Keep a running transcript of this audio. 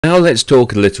Now let's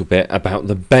talk a little bit about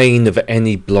the bane of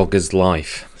any blogger's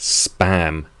life,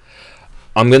 spam.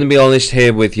 I'm going to be honest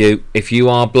here with you. If you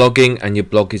are blogging and your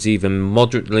blog is even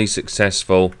moderately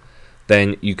successful,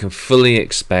 then you can fully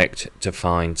expect to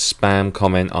find spam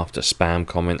comment after spam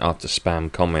comment after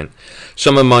spam comment.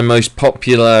 Some of my most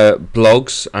popular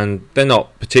blogs, and they're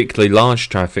not particularly large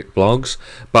traffic blogs,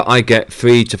 but I get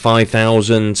 3,000 to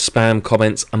 5,000 spam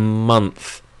comments a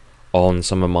month on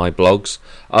some of my blogs.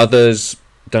 Others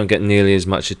don't get nearly as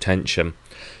much attention.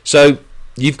 So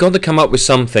you've got to come up with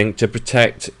something to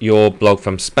protect your blog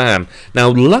from spam. Now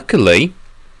luckily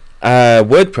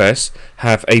WordPress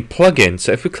have a plugin.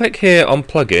 So if we click here on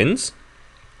plugins,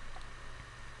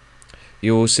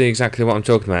 you will see exactly what I'm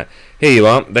talking about. Here you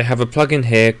are. They have a plugin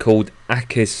here called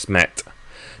Akismet.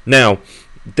 Now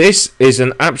this is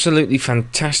an absolutely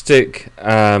fantastic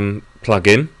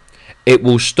plugin. It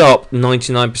will stop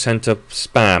 99% of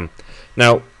spam.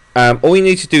 Now all you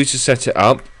need to do to set it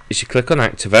up is you click on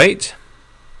activate,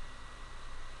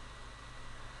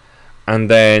 and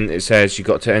then it says you've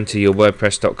got to enter your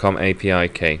wordpress.com API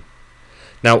key.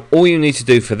 Now all you need to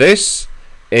do for this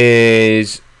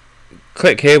is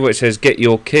click here where it says get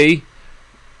your key,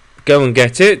 go and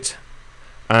get it,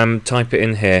 type it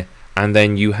in here, and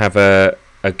then you have a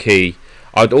key.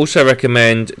 I'd also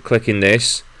recommend clicking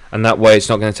this, and that way it's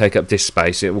not going to take up disk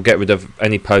space. It will get rid of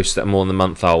any posts that are more than a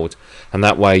month old, and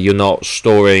that way you're not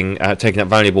storing, taking up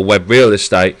valuable web real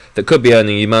estate that could be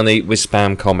earning you money with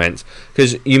spam comments.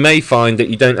 Because you may find that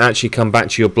you don't actually come back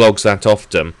to your blogs that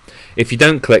often. If you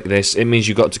don't click this, it means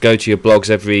you've got to go to your blogs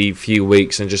every few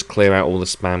weeks and just clear out all the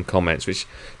spam comments, which,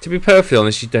 to be perfectly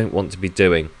honest, you don't want to be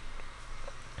doing.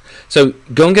 So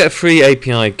go and get a free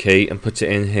API key and put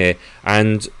it in here,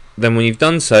 and then when you've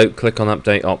done so, click on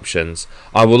update options.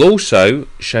 I will also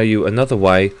show you another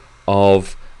way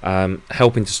of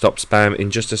helping to stop spam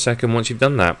in just a second once you've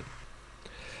done that.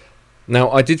 Now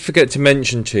I did forget to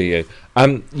mention to you,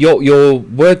 your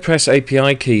WordPress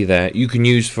API key there you can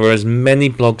use for as many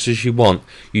blogs as you want.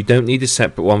 You don't need a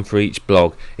separate one for each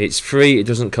blog. It's free, it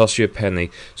doesn't cost you a penny.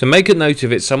 So make a note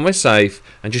of it somewhere safe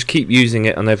and just keep using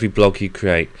it on every blog you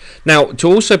create. Now to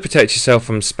also protect yourself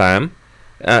from spam,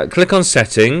 click on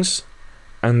settings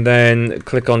and then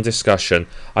click on discussion.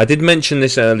 I did mention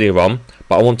this earlier on,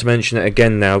 but I want to mention it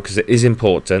again now because it is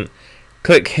important.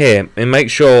 Click here and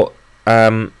make sure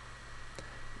you're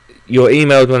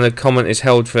emailed when a comment is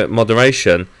held for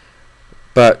moderation,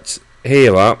 but here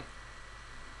you are.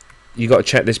 You got to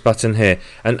check this button here.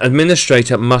 An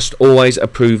administrator must always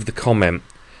approve the comment.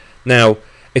 Now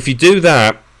if you do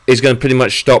that, it's going to pretty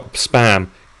much stop spam.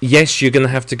 Yes, you're going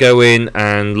to have to go in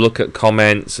and look at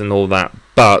comments and all that,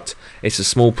 but it's a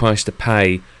small price to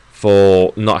pay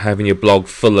for not having your blog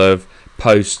full of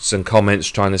posts and comments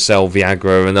trying to sell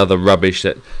Viagra and other rubbish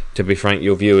that, to be frank,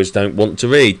 your viewers don't want to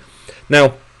read.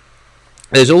 Now,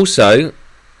 there's also,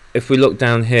 if we look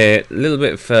down here a little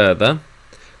bit further,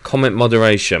 comment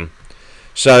moderation.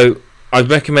 So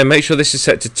I'd recommend make sure this is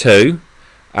set to 2.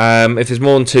 If there's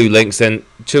more than 2 links,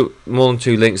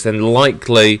 then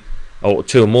likely, or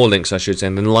 2 or more links I should say,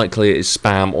 then likely it is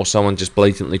spam or someone just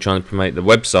blatantly trying to promote the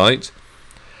website.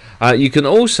 You can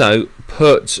also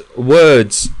put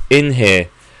words in here,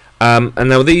 and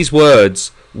now these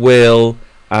words will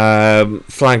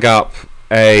flag up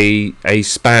a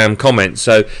spam comment.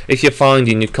 So if you're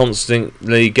finding you're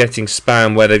constantly getting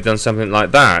spam where they've done something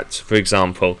like that, for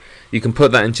example, you can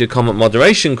put that into your comment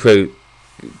moderation queue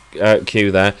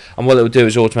there, and what it will do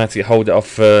is automatically hold it off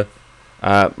for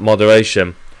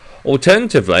moderation.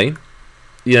 Alternatively,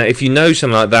 if you know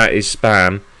something like that is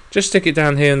spam, just stick it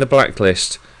down here in the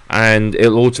blacklist and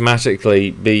it'll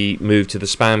automatically be moved to the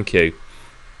spam queue.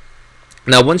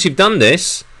 Now once you've done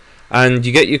this and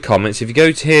you get your comments, if you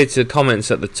go to here to comments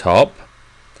at the top,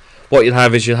 what you'll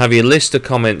have is your list of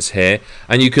comments here,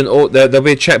 and you can there'll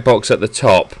be a checkbox at the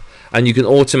top, and you can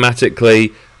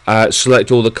automatically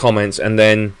select all the comments, and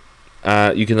then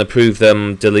you can approve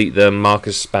them, delete them, mark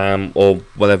as spam, or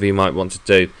whatever you might want to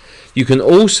do. You can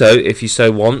also, if you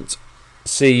so want,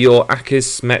 see your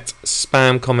Akismet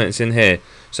spam comments in here.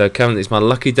 So currently it's my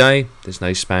lucky day, there's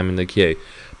no spam in the queue,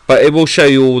 but it will show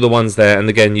you all the ones there, and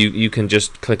again you can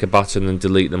just click a button and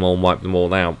delete them all and wipe them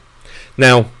all out.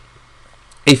 Now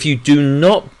if you do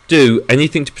not do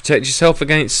anything to protect yourself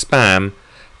against spam,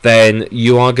 then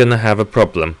you are going to have a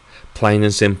problem, plain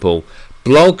and simple.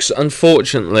 Blogs,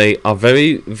 unfortunately, are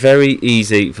very, very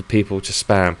easy for people to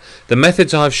spam. The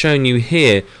methods I've shown you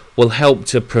here will help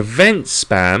to prevent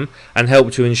spam and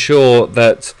help to ensure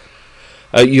that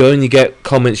you only get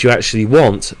comments you actually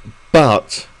want,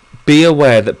 but be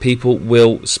aware that people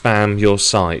will spam your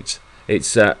site.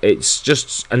 It's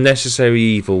just a necessary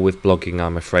evil with blogging,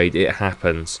 I'm afraid. It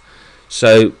happens.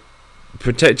 So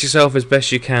protect yourself as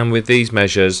best you can with these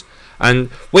measures. And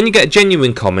when you get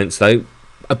genuine comments, though,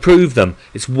 approve them.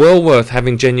 It's well worth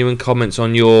having genuine comments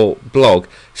on your blog,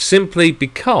 simply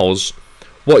because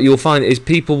what you'll find is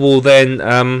people will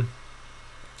then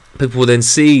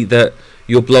see that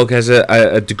your blog has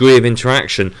a degree of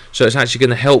interaction, so it's actually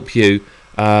going to help you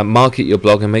market your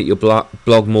blog and make your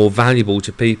blog more valuable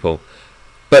to people.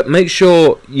 But make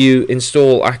sure you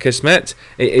install Akismet.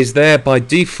 It is there by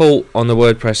default on the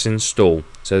WordPress install,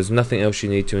 so there's nothing else you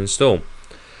need to install.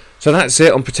 So that's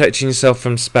it on protecting yourself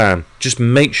from spam. Just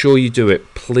make sure you do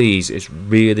it, please. It's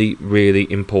really, really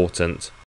important.